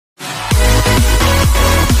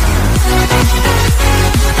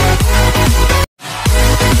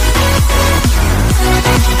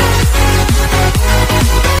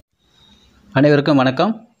அனைவருக்கும்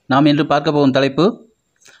வணக்கம். நாம் இன்று பார்க்க போகும் தலைப்பு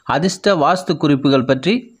அதிர்ஷ்ட வாஸ்து குறிப்புகள்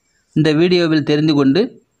பற்றி இந்த வீடியோவில் தெரிந்து கொண்டு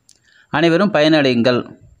அனைவரும் பயனடையுங்கள்.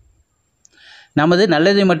 நமது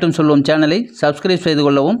நல்லதை மட்டும் சொல்லும் சேனலை சப்ஸ்கிரைப் செய்து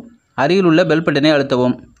கொள்ளவும், அருகில் உள்ள பெல் பட்டனை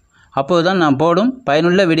அழுத்தவும். அப்போதுதான் நாம் போடும்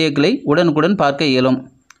பயனுள்ள வீடியோக்களை உடனுக்குடன் பார்க்க இயலும்.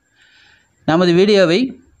 நமது வீடியோவை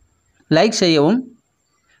லைக் செய்யவும்,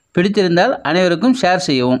 பிடித்திருந்தால் அனைவருக்கும் ஷேர்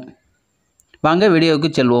செய்யவும். வாங்க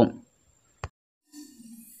வீடியோவுக்கு செல்வோம்.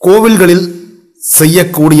 கோவில்களில்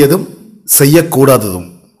செய்யக்கூடியதும் செய்யக்கூடாததும்.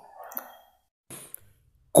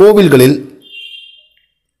 கோவில்களில்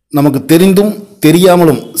நமக்கு தெரிந்தும்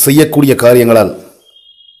தெரியாமலும் செய்யக்கூடிய காரியங்களால்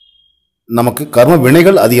நமக்கு கர்ம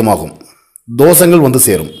வினைகள் அதிகமாகும், தோஷங்கள் வந்து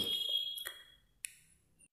சேரும்.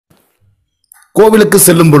 கோவிலுக்கு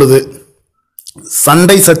செல்லும் பொழுது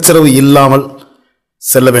சண்டை சச்சரவு இல்லாமல்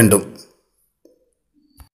செல்ல வேண்டும்.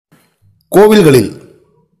 கோவில்களில்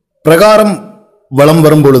பிரகாரம் வலம்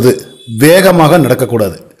வரும் பொழுது வேகமாக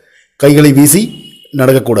நடக்கக்கூடாது, கைகளை வீசி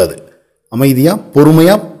நடக்கக்கூடாது. அமைதியாக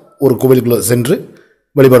பொறுமையாக ஒரு கோவிலுக்குள்ள சென்று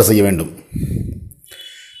வழிபாடு செய்ய வேண்டும்.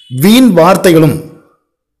 வீண் வார்த்தைகளும்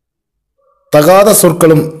தகாத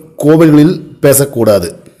சொற்களும் கோவில்களில் பேசக்கூடாது.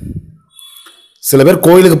 சில பேர்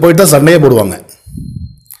கோவிலுக்கு போயிட்டா சண்டையே போடுவாங்க.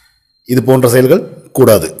 இது போன்ற செயல்கள்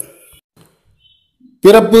கூடாது.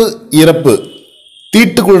 பிறப்பு இறப்பு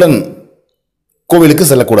தீட்டுகளுடன் கோவிலுக்கு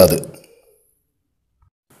செல்லக்கூடாது.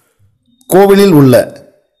 கோவிலில் உள்ள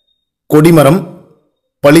கொடிமரம்,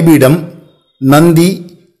 பலிபீடம், நந்தி,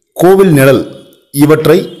 கோவில் நிழல்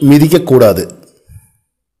இவற்றை மிதிக்கக்கூடாது.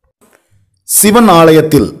 சிவன்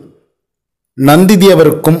ஆலயத்தில் நந்தி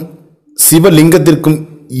தேவருக்கும் சிவலிங்கத்திற்கும்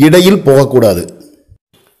இடையில் போகக்கூடாது.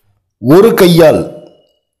 ஒரு கையால்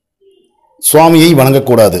சுவாமியை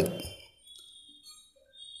வணங்கக்கூடாது.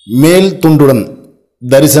 மேல் துண்டுடன்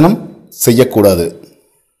தரிசனம் செய்யக்கூடாது.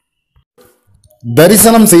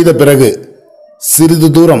 தரிசனம் செய்த பிறகு சிறிது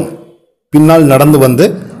தூரம் பின்னால் நடந்து வந்து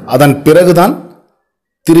அதன் பிறகுதான்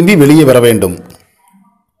திரும்பி வெளியே வர வேண்டும்.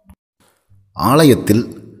 ஆலயத்தில்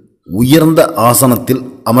உயர்ந்த ஆசனத்தில்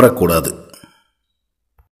அமரக்கூடாது.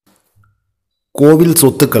 கோவில்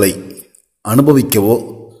சொத்துக்களை அனுபவிக்கவோ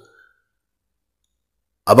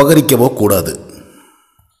அபகரிக்கவோ கூடாது.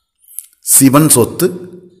 சிவன் சொத்து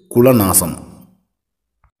குலநாசம்.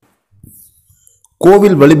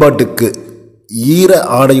 கோவில் வழிபாட்டுக்கு ஈர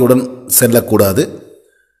ஆடையுடன் செல்லக்கூடாது.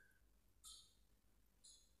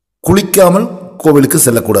 குளிக்காமல் கோவிலுக்கு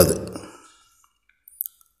செல்லக்கூடாது.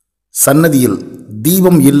 சன்னதியில்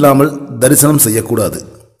தீபம் இல்லாமல் தரிசனம் செய்யக்கூடாது.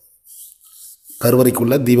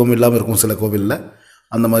 கருவறைக்குள்ள தீபம் இல்லாமல் இருக்கும் சில கோவிலில்,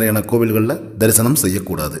 அந்த மாதிரியான கோவில்களில் தரிசனம்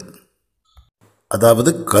செய்யக்கூடாது.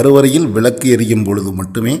 அதாவது கருவறையில் விளக்கு எரியும் பொழுது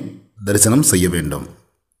மட்டுமே தரிசனம் செய்ய வேண்டும்.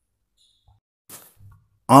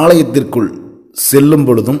 ஆலயத்திற்குள் செல்லும்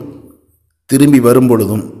பொழுதும் திரும்பி வரும்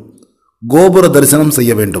பொழுதும் கோபுர தரிசனம்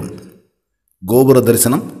செய்ய வேண்டும். கோபுர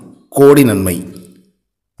தரிசனம் கோடி நன்மை.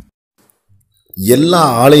 எல்லா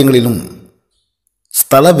ஆலயங்களிலும்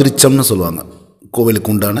ஸ்தல விருட்சம்னு சொல்லுவாங்க.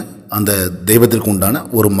 கோவிலுக்கு உண்டான அந்த தெய்வத்திற்கு உண்டான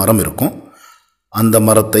ஒரு மரம் இருக்கும். அந்த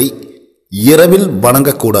மரத்தை இரவில்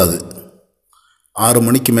வணங்கக்கூடாது. 6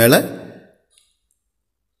 மணிக்கு மேலே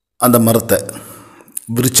அந்த மரத்தை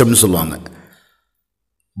விருட்சம்னு சொல்லுவாங்க,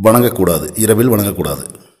 வணங்கக்கூடாது. இரவில் வணங்கக்கூடாது.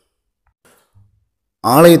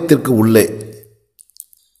 ஆலயத்திற்கு உள்ளே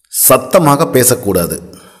சத்தமாக பேசக்கூடாது.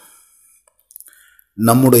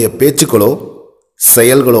 நம்முடைய பேச்சுக்களோ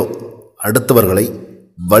செயல்களோ அடுத்தவர்களை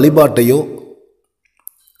வழிபாட்டையோ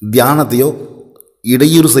தியானத்தையோ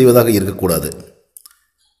இடையூறு செய்வதாக இருக்கக்கூடாது.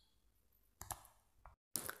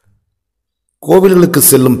 கோவில்களுக்கு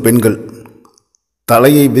செல்லும் பெண்கள்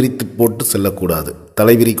தலையை விரித்து போட்டு செல்லக்கூடாது.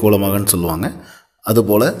 தலைவிரி கோலமாகன்னு சொல்லுவாங்க,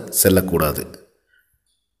 அதுபோல செல்லக்கூடாது.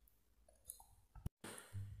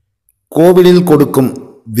 கோவிலில் கொடுக்கும்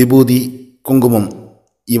விபூதி, குங்குமம்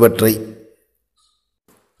இவற்றை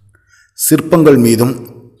சிற்பங்கள் மீதும்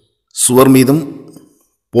சுவர் மீதும்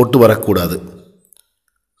போட்டு வரக்கூடாது.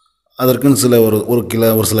 அதற்குன்னு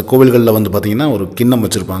ஒரு சில கோவில்களில் வந்து பார்த்திங்கன்னா ஒரு கிண்ணம்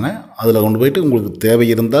வச்சுருப்பாங்க. அதில் கொண்டு போயிட்டு உங்களுக்கு தேவை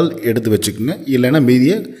இருந்தால் எடுத்து வச்சுக்கோங்க, இல்லைன்னா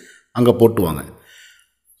மீதியை அங்கே போட்டுவாங்க.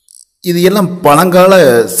 இது எல்லாம் பழங்கால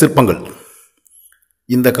சிற்பங்கள்.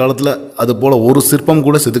 இந்த காலத்தில் அதுபோல் ஒரு சிற்பம்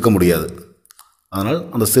கூட செதுக்க முடியாது. அதனால்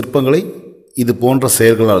அந்த சிற்பங்களை இது போன்ற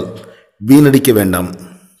செயல்களால் வீணடிக்க வேண்டாம்.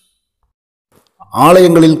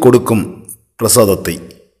 ஆலயங்களில் கொடுக்கும் பிரசாதத்தை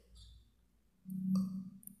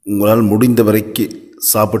உங்களால் முடிந்த வரைக்கும்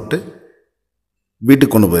சாப்பிட்டு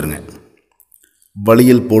வீட்டுக்கு கொண்டு போயிருங்க.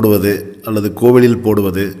 வழியில் போடுவது அல்லது கோவிலில்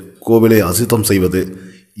போடுவது, கோவிலை அசுத்தம் செய்வது,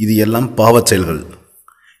 இது எல்லாம் பாவச் செயல்கள்.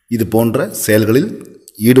 இது போன்ற செயல்களில்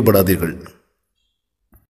ஈடுபடாதீர்கள்.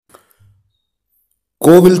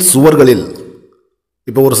 கோவில் சுவர்களில்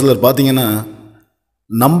இப்போ ஒரு சிலர் பார்த்தீங்கன்னா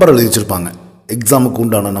நம்பர் எழுதி வச்சுருப்பாங்க, எக்ஸாமுக்கு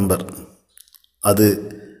உண்டான நம்பர். அது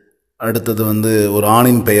அடுத்தது ஒரு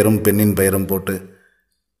ஆணின் பெயரும் பெண்ணின் பெயரும் போட்டு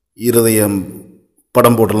இருதயம்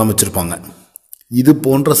படம் போட்டெல்லாம் வச்சுருப்பாங்க. இது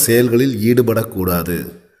போன்ற செயல்களில் ஈடுபடக்கூடாது,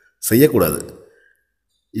 செய்யக்கூடாது.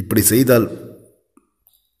 இப்படி செய்தால்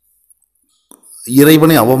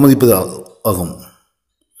இறைவனை அவமதிப்பது ஆகும்.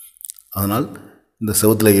 அதனால் இந்த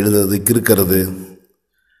செவத்தில் எழுதுறது, கிறுக்கிறது,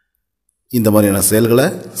 இந்த மாதிரியான செயல்களை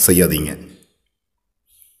செய்யாதீங்க.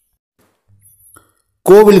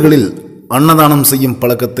 கோவில்களில் அன்னதானம் செய்யும்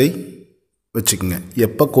பழக்கத்தை வச்சுக்கோங்க.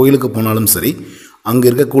 எப்போ கோயிலுக்கு போனாலும் சரி, அங்கே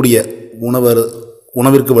இருக்கக்கூடிய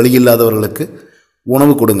உணவிற்கு வழி இல்லாதவர்களுக்கு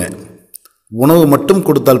உணவு கொடுங்க. உணவு மட்டும்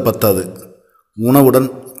கொடுத்தால் பத்தாது, உணவுடன்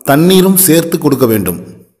தண்ணீரும் சேர்த்து கொடுக்க வேண்டும்.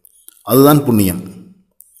 அதுதான் புண்ணியம்.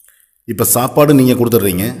 இப்போ சாப்பாடு நீங்கள்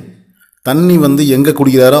கொடுத்துட்றீங்க, தண்ணி எங்கே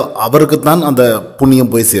குடிக்கிறாரோ அவருக்குத்தான் அந்த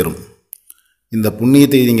புண்ணியம் போய் சேரும். இந்த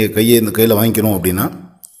புண்ணியத்தை நீங்கள் கையில் வாங்கிக்கணும் அப்படின்னா,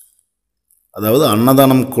 அதாவது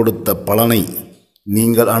அன்னதானம் கொடுத்த பலனை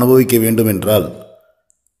நீங்கள் அனுபவிக்க வேண்டும் என்றால்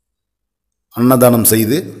அன்னதானம்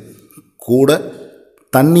செய்து கூட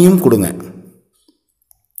தண்ணியும் கொடுங்க.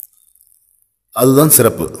 அதுதான்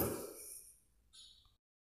சிறப்பு.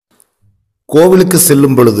 கோவிலுக்கு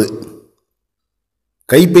செல்லும் பொழுது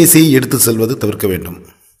கைபேசியை எடுத்து செல்வது தவிர்க்க வேண்டும்.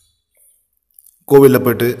 கோவிலில்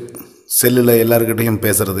போய்ட்டு செல்லில் எல்லாருக்கிட்டையும்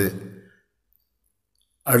பேசுறது,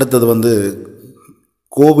 அடுத்தது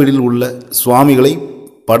கோவிலில் உள்ள சுவாமிகளை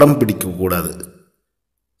படம் பிடிக்கக்கூடாது.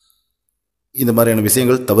 இந்த மாதிரியான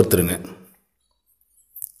விஷயங்கள் தவிர்த்துருங்க.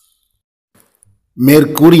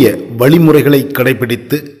 மேற்கூறிய வழிமுறைகளை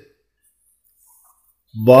கடைபிடித்து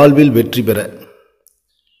வாழ்வில் வெற்றி பெற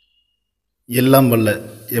எல்லாம் வல்ல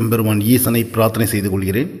எம்பெருமான் ஈசனை பிரார்த்தனை செய்து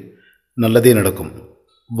கொள்கிறேன். நல்லதே நடக்கும்.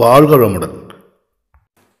 வாழ்க வளமுடன்.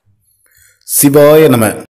 சிவாய நம.